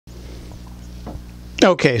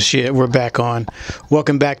Okay, shit, we're back on.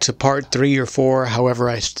 Welcome back to part 3 or 4, however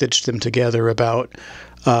I stitched them together, about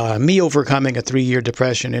me overcoming a 3-year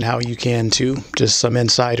depression and how you can too. Just some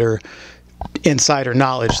insider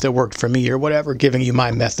knowledge that worked for me or whatever, giving you my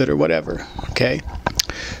method or whatever. Okay,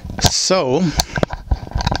 so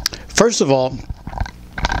first of all,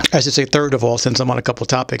 I should say third of all, since I'm on a couple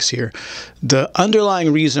topics here, the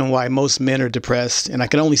underlying reason why most men are depressed, and I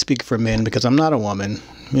can only speak for men because I'm not a woman,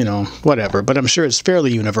 you know, whatever, but I'm sure it's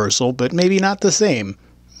fairly universal, but maybe not the same.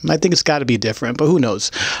 I think it's got to be different, but who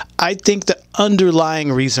knows? I think the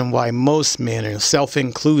underlying reason why most men, and self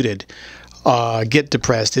included, get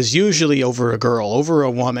depressed is usually over a girl, over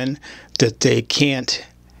a woman that they can't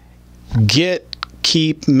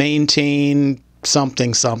keep, maintain,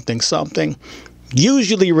 something.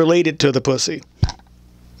 Usually related to the pussy.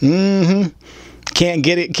 Can't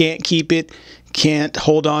get it, can't keep it, can't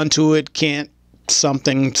hold on to it, can't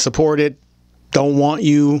something support it, don't want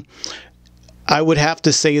you. I would have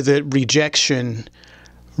to say that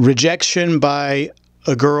rejection by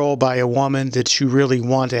a girl, by a woman that you really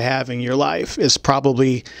want to have in your life is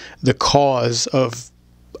probably the cause of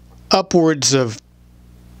upwards of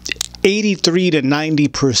 83 to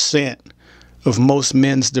 90% of most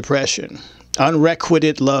men's depression.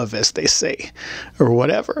 Unrequited love, as they say, or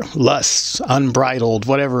whatever. Lust, unbridled,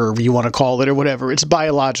 whatever you want to call it, or whatever. It's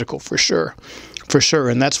biological for sure. For sure.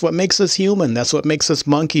 And that's what makes us human. That's what makes us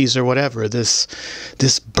monkeys or whatever. This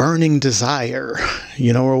burning desire,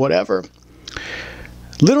 you know, or whatever.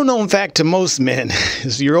 Little known fact to most men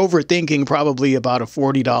is you're overthinking probably about a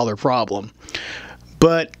 $40 problem.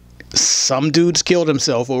 But some dudes killed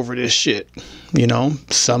himself over this shit. You know,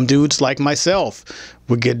 some dudes like myself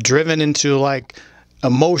would get driven into like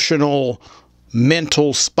emotional,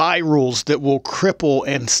 mental spirals that will cripple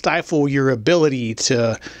and stifle your ability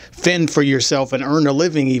to fend for yourself and earn a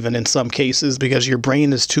living, even in some cases, because your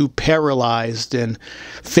brain is too paralyzed and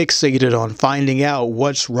fixated on finding out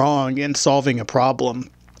what's wrong and solving a problem.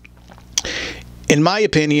 In my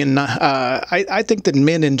opinion, I think that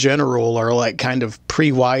men in general are like kind of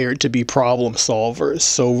pre-wired to be problem solvers.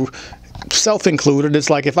 So self-included, it's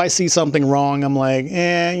like if I see something wrong, I'm like,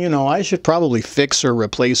 you know, I should probably fix or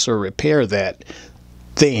replace or repair that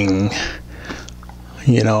thing,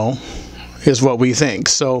 you know, is what we think.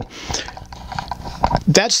 So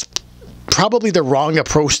that's probably the wrong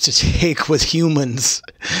approach to take with humans,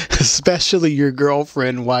 especially your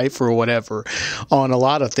girlfriend, wife, or whatever, on a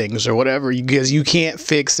lot of things or whatever, because you can't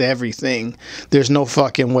fix everything. There's no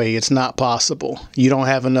fucking way. It's not possible. You don't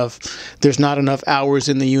have enough, there's not enough hours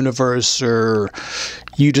in the universe, or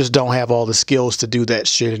you just don't have all the skills to do that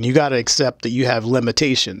shit. And you got to accept that you have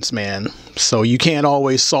limitations, man. So you can't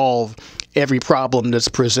always solve every problem that's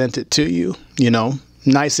presented to you, you know.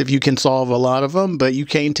 Nice if you can solve a lot of them, but you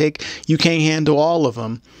can't handle all of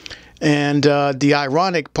them. And the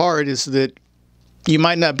ironic part is that you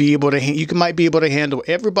might not be able to, you might be able to handle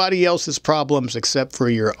everybody else's problems except for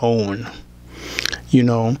your own. You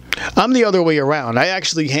know, I'm the other way around. I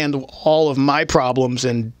actually handle all of my problems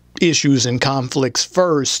and issues and conflicts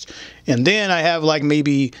first, and then I have like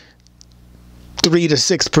maybe 3 to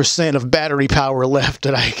 6% of battery power left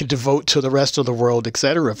that I could devote to the rest of the world,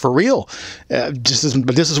 etc. For real. This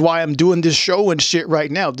is why I'm doing this show and shit right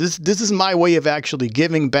now. This is my way of actually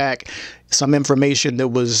giving back some information that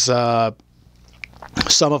was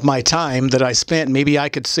some of my time that I spent. Maybe I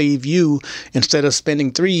could save you instead of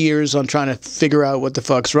spending 3 years on trying to figure out what the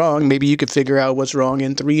fuck's wrong. Maybe you could figure out what's wrong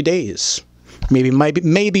in 3 days. Maybe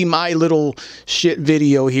my little shit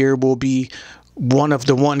video here will be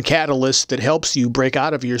one catalyst that helps you break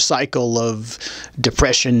out of your cycle of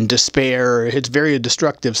depression, despair. It's very a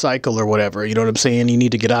destructive cycle or whatever. You know what I'm saying? You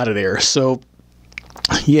need to get out of there. So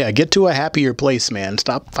yeah, get to a happier place, man.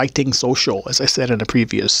 Stop fighting social, as I said in a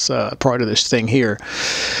previous part of this thing here.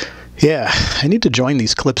 Yeah, I need to join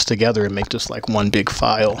these clips together and make just like one big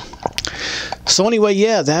file. So anyway,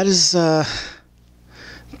 yeah, that's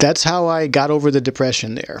how I got over the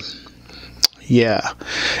depression there. Yeah.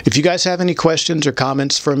 If you guys have any questions or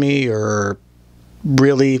comments for me, or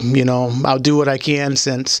really, you know, I'll do what I can,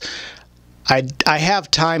 since I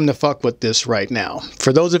have time to fuck with this right now.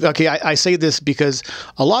 For those of, okay, I say this because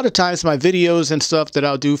a lot of times my videos and stuff that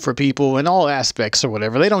I'll do for people in all aspects or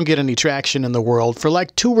whatever, they don't get any traction in the world for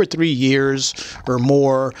like 2 or 3 years or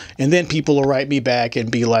more. And then people will write me back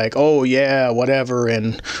and be like, oh yeah, whatever.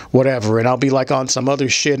 And I'll be like on some other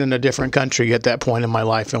shit in a different country at that point in my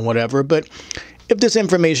life and whatever. But if this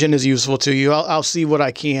information is useful to you, I'll see what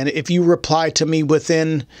I can. If you reply to me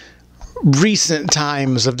within recent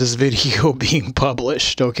times of this video being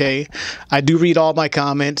published, okay? I do read all my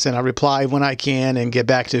comments and I reply when I can and get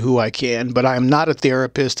back to who I can, but I'm not a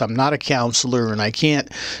therapist, I'm not a counselor, and I can't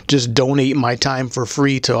just donate my time for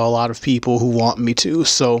free to a lot of people who want me to.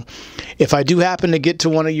 So if I do happen to get to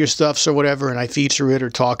one of your stuffs or whatever and I feature it or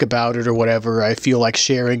talk about it or whatever, I feel like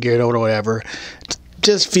sharing it or whatever,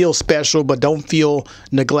 just feel special, but don't feel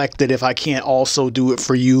neglected if I can't also do it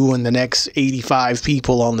for you and the next 85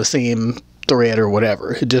 people on the same thread or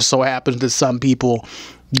whatever. It just so happens that some people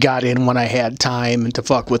got in when I had time to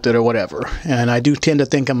fuck with it or whatever. And I do tend to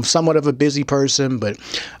think I'm somewhat of a busy person, but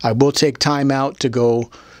I will take time out to go,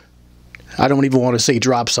 I don't even want to say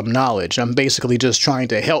drop some knowledge. I'm basically just trying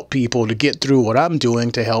to help people to get through what I'm doing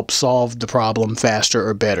to help solve the problem faster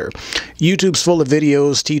or better. YouTube's full of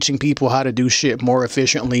videos teaching people how to do shit more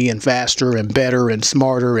efficiently and faster and better and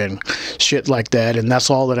smarter and shit like that. And that's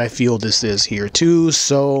all that I feel this is here too.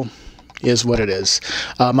 So is what it is.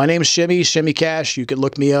 My name is Shimmy, Shimmy Cash. You can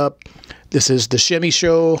look me up. This is The Shimmy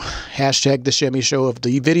Show, hashtag The Shimmy Show. If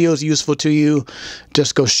the video is useful to you,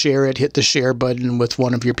 just go share it, hit the share button with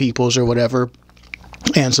one of your peoples or whatever,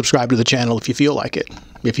 and subscribe to the channel if you feel like it,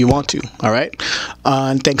 if you want to, all right?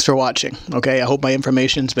 And thanks for watching, okay? I hope my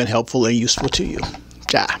information's been helpful and useful to you.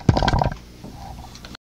 Ciao.